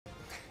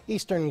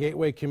Eastern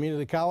Gateway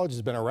Community College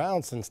has been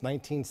around since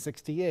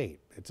 1968.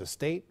 It's a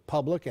state,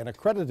 public, and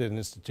accredited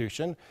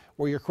institution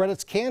where your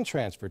credits can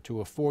transfer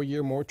to a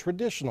four-year, more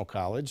traditional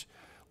college,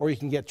 or you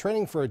can get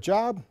training for a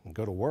job and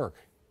go to work.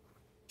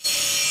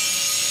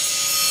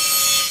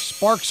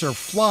 Sparks are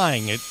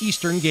flying at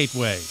Eastern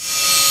Gateway.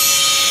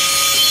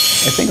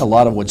 I think a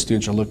lot of what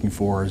students are looking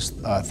for is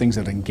things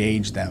that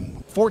engage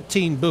them.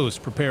 14 booths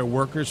prepare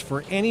workers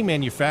for any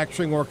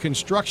manufacturing or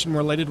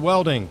construction-related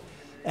welding.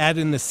 Add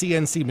in the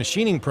CNC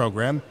machining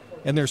program,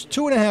 and there's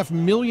 $2.5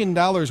 million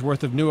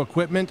worth of new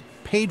equipment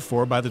paid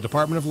for by the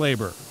Department of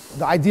Labor.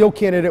 The ideal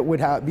candidate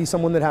would be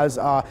someone that has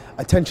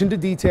attention to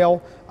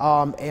detail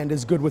and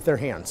is good with their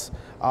hands.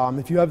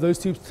 If you have those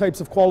two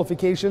types of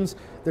qualifications,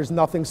 there's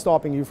nothing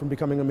stopping you from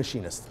becoming a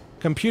machinist.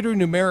 Computer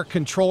numeric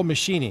control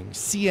machining,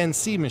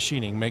 CNC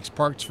machining, makes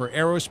parts for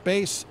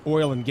aerospace,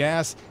 oil and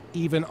gas,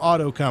 even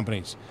auto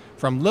companies,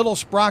 from little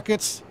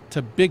sprockets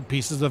to big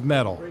pieces of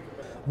metal.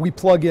 We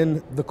plug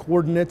in the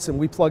coordinates and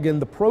we plug in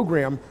the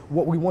program,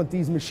 what we want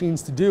these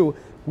machines to do.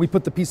 We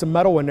put the piece of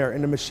metal in there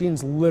and the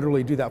machines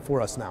literally do that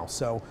for us now.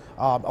 So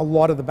a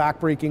lot of the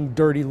backbreaking,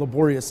 dirty,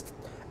 laborious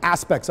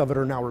aspects of it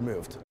are now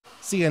removed.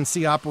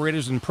 CNC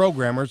operators and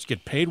programmers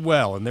get paid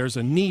well, and there's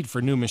a need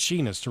for new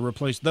machinists to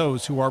replace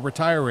those who are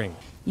retiring.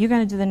 You're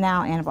going to do the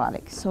Now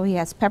antibiotic. So he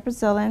has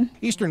penicillin.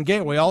 Eastern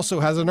Gateway also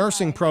has a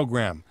nursing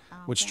program,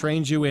 which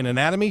trains you in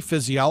anatomy,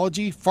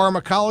 physiology,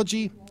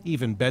 pharmacology,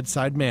 even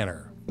bedside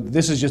manner.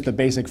 This is just the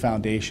basic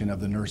foundation of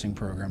the nursing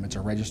program. It's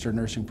a registered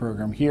nursing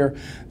program here.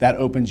 That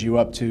opens you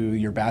up to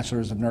your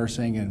bachelor's of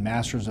nursing and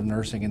master's of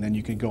nursing, and then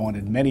you can go on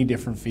in many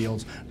different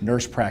fields.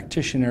 Nurse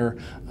practitioner,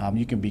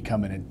 you can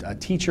become a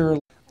teacher.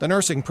 The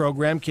nursing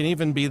program can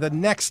even be the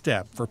next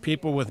step for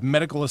people with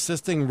medical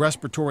assisting,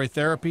 respiratory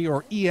therapy,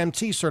 or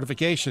EMT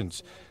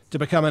certifications to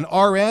become an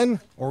RN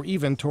or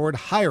even toward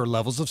higher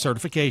levels of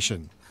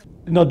certification.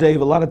 You know,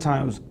 Dave, a lot of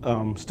times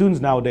students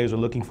nowadays are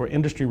looking for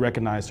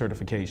industry-recognized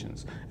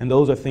certifications, and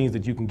those are things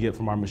that you can get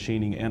from our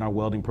machining and our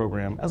welding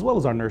program, as well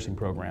as our nursing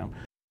program.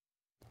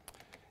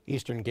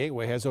 Eastern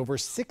Gateway has over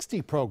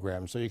 60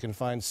 programs, so you can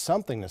find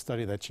something to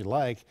study that you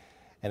like.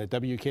 And at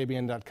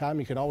WKBN.com,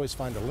 you can always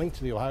find a link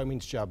to the Ohio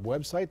Means Job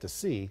website to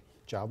see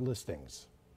job listings.